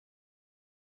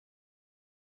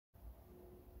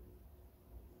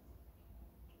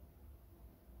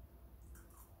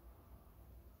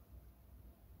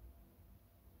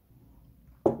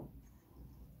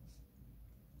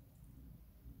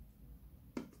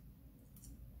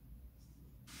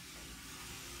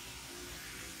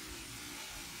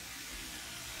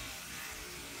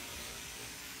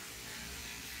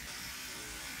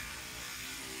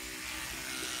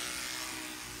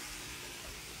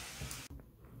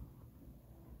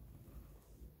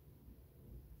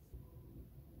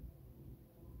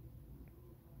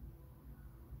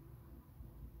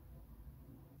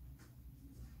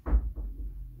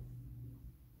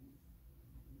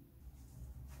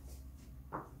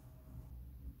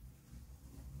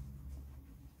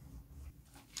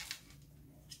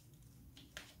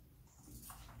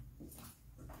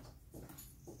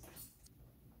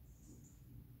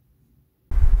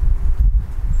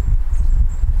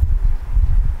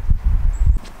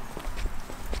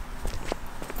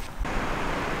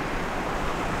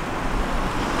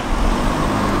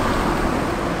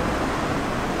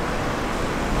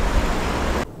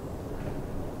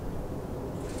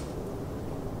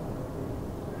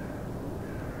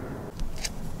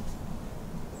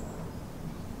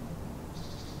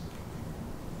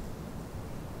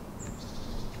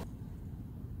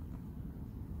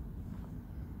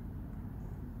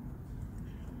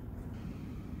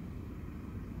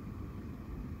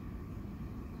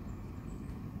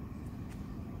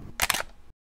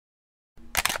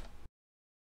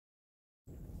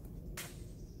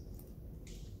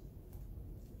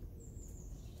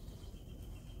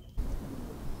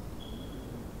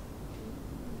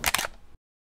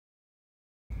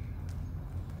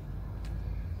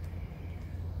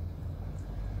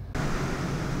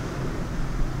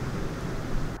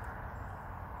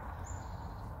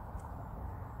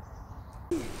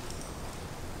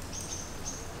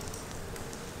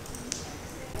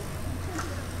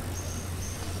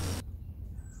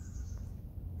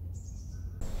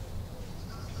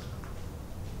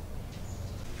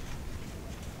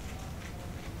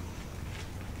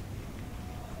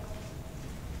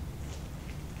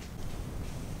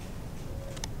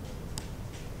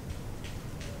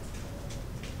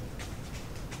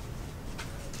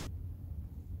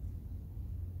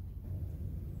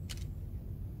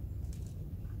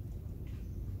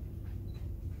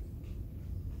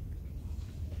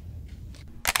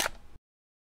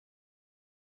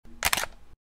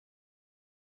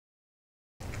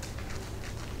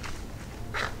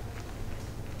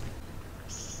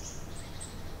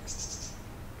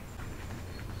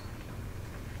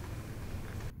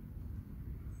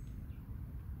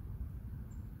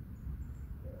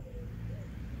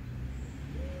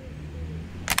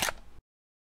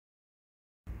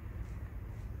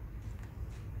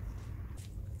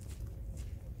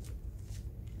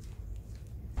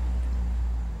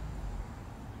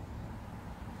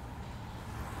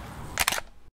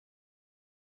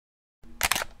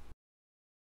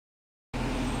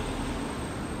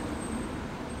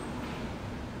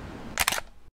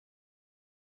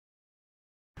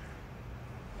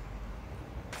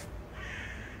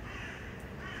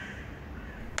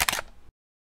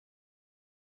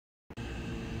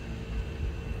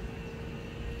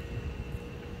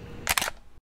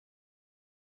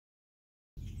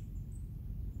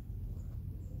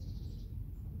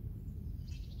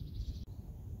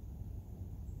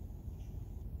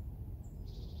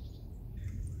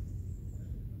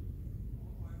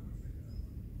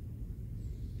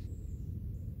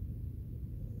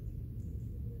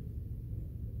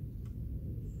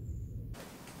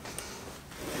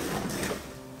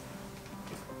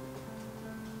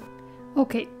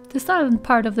Okay, the silent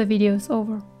part of the video is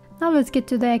over. Now let's get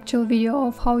to the actual video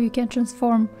of how you can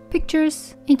transform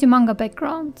pictures into manga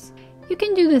backgrounds. You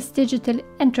can do this digitally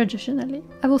and traditionally.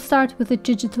 I will start with the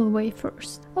digital way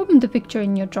first. Open the picture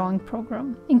in your drawing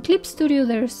program. In Clip Studio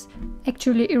there's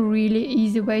actually a really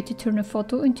easy way to turn a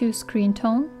photo into a screen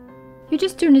tone. You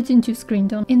just turn it into screen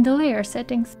tone in the layer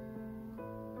settings.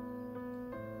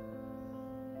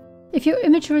 If your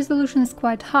image resolution is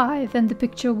quite high, then the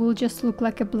picture will just look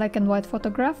like a black and white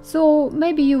photograph, so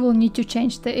maybe you will need to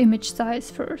change the image size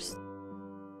first.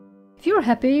 If you're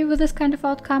happy with this kind of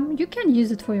outcome, you can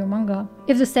use it for your manga.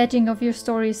 If the setting of your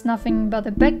story is nothing but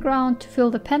a background to fill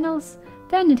the panels,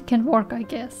 then it can work, I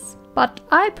guess. But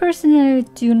I personally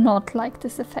do not like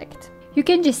this effect. You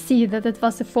can just see that it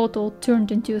was a photo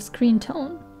turned into a screen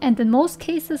tone. And in most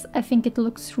cases, I think it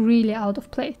looks really out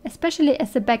of place, especially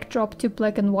as a backdrop to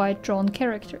black and white drawn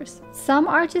characters. Some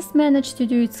artists manage to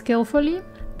do it skillfully,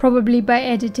 probably by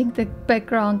editing the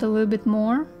background a little bit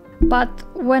more. But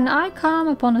when I come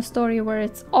upon a story where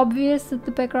it's obvious that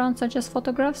the backgrounds are just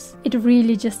photographs, it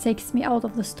really just takes me out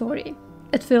of the story.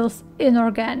 It feels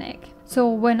inorganic. So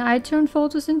when I turn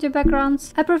photos into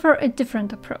backgrounds, I prefer a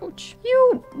different approach.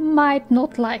 You might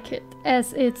not like it,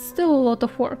 as it's still a lot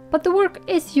of work, but the work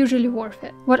is usually worth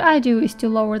it. What I do is to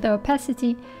lower the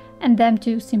opacity and then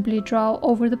to simply draw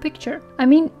over the picture. I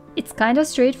mean, it's kinda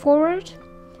straightforward.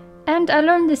 And I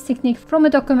learned this technique from a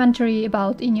documentary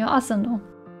about Inyo Asano.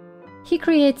 He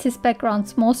creates his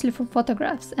backgrounds mostly from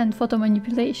photographs and photo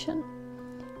manipulation,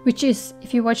 which is,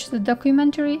 if you watch the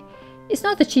documentary, it's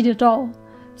not a cheat at all.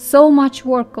 So much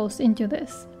work goes into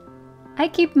this. I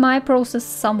keep my process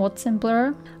somewhat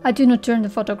simpler. I do not turn the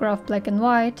photograph black and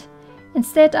white.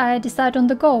 Instead, I decide on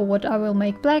the go what I will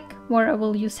make black, where I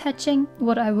will use hatching,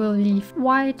 what I will leave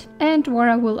white, and where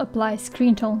I will apply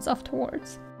screen tones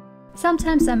afterwards.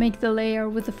 Sometimes I make the layer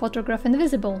with the photograph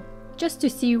invisible, just to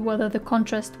see whether the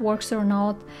contrast works or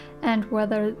not and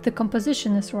whether the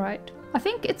composition is right. I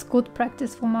think it's good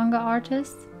practice for manga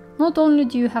artists. Not only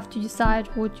do you have to decide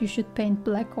what you should paint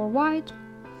black or white,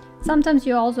 sometimes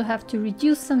you also have to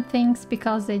reduce some things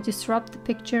because they disrupt the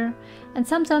picture, and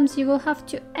sometimes you will have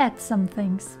to add some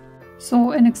things.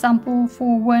 So an example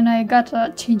for when I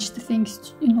gotta change the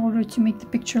things in order to make the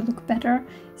picture look better,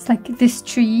 it's like this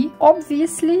tree.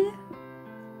 Obviously,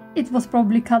 it was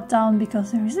probably cut down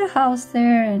because there is a house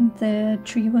there and the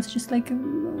tree was just like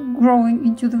growing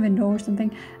into the window or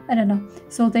something. I don't know.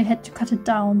 So they had to cut it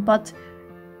down, but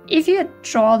if you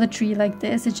draw the tree like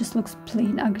this, it just looks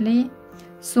plain ugly.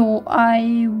 So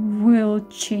I will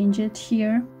change it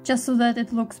here, just so that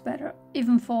it looks better,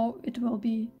 even though it will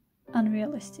be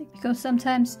unrealistic. Because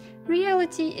sometimes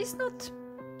reality is not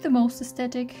the most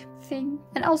aesthetic thing.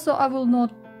 And also I will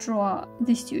not draw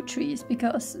these two trees,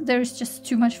 because there's just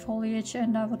too much foliage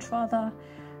and I would rather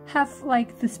have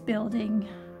like this building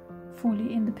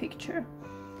fully in the picture.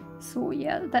 So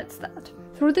yeah, that's that.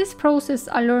 Through this process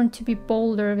I learned to be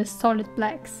bolder with solid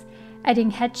blacks,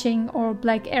 adding hatching or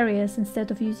black areas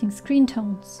instead of using screen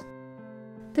tones.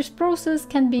 This process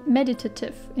can be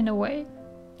meditative in a way.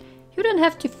 You don't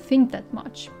have to think that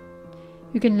much.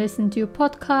 You can listen to a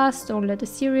podcast or let a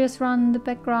series run in the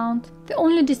background. The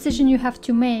only decision you have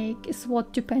to make is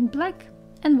what to paint black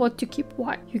and what to keep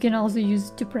white. You can also use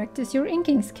it to practice your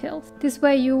inking skills. This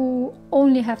way you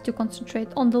only have to concentrate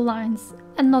on the lines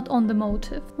and not on the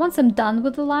motive. Once I'm done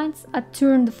with the lines, I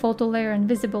turn the photo layer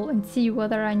invisible and see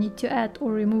whether I need to add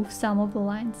or remove some of the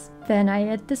lines. Then I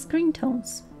add the screen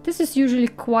tones. This is usually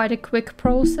quite a quick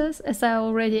process, as I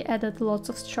already added lots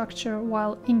of structure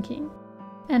while inking.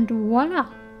 And voila!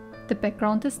 The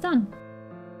background is done.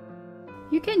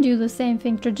 You can do the same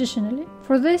thing traditionally.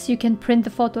 For this you can print the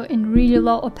photo in really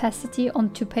low opacity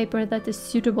onto paper that is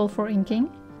suitable for inking.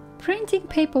 Printing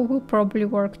paper will probably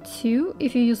work too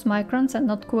if you use microns and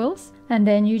not quills, and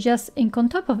then you just ink on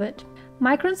top of it.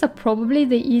 Microns are probably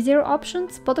the easier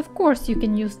options, but of course you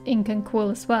can use ink and quill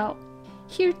as well.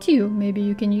 Here too, maybe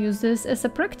you can use this as a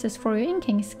practice for your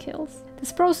inking skills.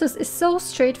 This process is so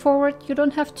straightforward, you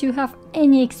don't have to have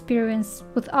any experience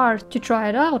with art to try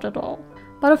it out at all.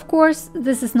 But of course,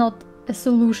 this is not a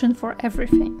solution for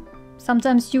everything.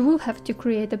 Sometimes you will have to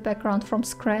create a background from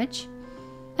scratch.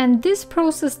 And this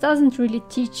process doesn't really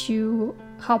teach you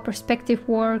how perspective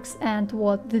works and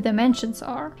what the dimensions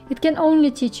are. It can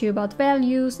only teach you about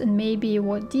values and maybe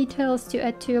what details to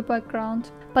add to your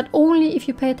background, but only if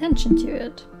you pay attention to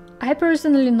it. I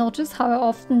personally notice how I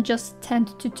often just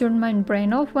tend to turn my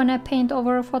brain off when I paint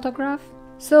over a photograph.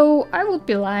 So I would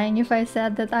be lying if I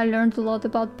said that I learned a lot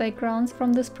about backgrounds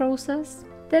from this process.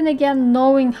 Then again,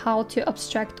 knowing how to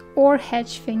abstract or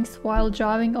hatch things while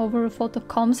drawing over a photo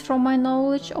comes from my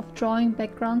knowledge of drawing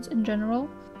backgrounds in general.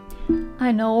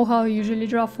 I know how I usually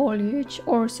draw foliage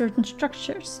or certain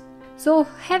structures, so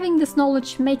having this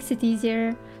knowledge makes it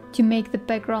easier to make the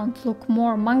background look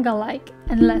more manga-like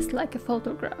and less like a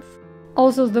photograph.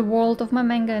 Also, the world of my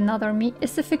manga Another Me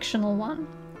is a fictional one.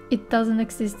 It doesn't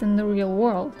exist in the real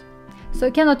world. So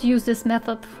I cannot use this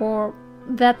method for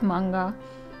that manga,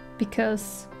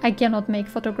 because I cannot make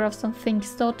photographs on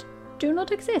things that do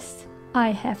not exist. I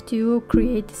have to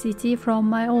create the city from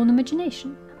my own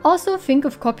imagination. Also, think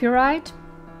of copyright.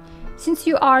 Since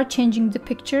you are changing the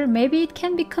picture, maybe it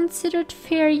can be considered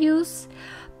fair use,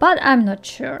 but I'm not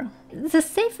sure. The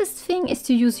safest thing is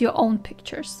to use your own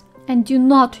pictures, and do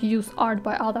not use art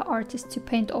by other artists to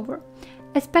paint over,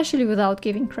 especially without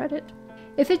giving credit.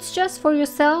 If it's just for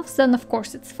yourselves, then of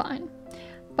course it's fine.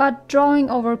 But drawing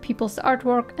over people's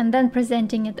artwork and then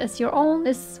presenting it as your own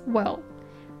is, well,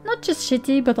 not just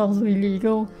shitty, but also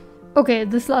illegal. Okay,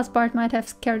 this last part might have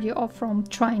scared you off from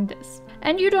trying this.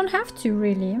 And you don't have to,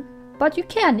 really. But you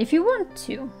can if you want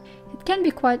to. It can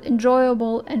be quite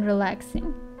enjoyable and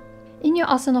relaxing. Inyo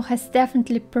Asano has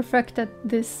definitely perfected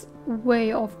this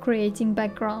way of creating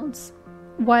backgrounds,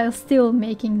 while still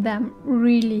making them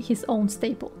really his own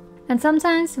staple. And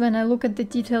sometimes when I look at the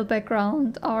detailed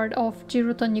background art of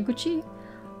Jiro Taniguchi,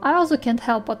 I also can't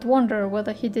help but wonder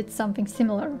whether he did something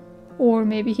similar. Or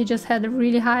maybe he just had a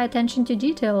really high attention to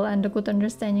detail and a good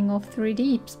understanding of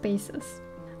 3D spaces.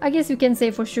 I guess you can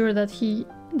say for sure that he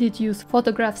did use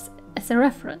photographs as a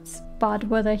reference, but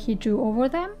whether he drew over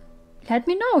them? Let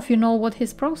me know if you know what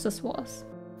his process was.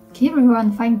 Okay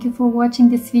everyone, thank you for watching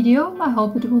this video. I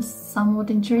hope it was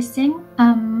somewhat interesting.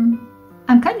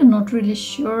 I'm kind of not really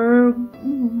sure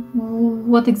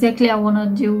what exactly I want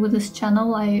to do with this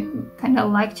channel. I kind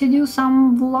of like to do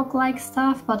some vlog-like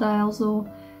stuff, but I also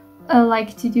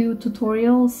like to do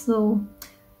tutorials, so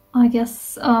I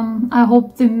guess I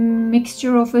hope the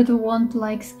mixture of it won't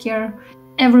like scare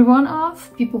everyone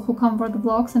off, people who come for the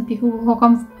vlogs and people who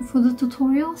come for the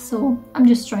tutorials, so I'm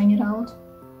just trying it out.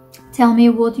 Tell me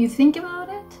what you think about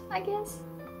it, I guess.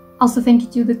 Also thank you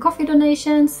to the coffee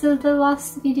donations to the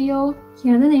last video.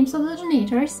 Here are the names of the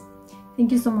donators.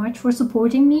 Thank you so much for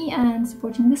supporting me and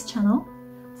supporting this channel.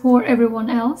 For everyone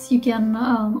else, you can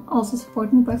also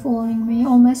support me by following me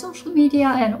on my social media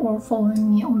and or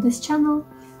following me on this channel.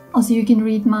 Also, you can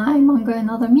read my manga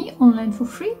Another Me online for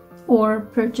free or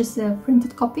purchase a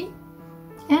printed copy.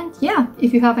 And yeah,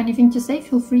 if you have anything to say,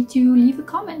 feel free to leave a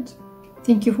comment.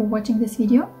 Thank you for watching this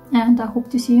video and I hope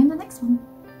to see you in the next one.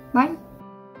 Bye!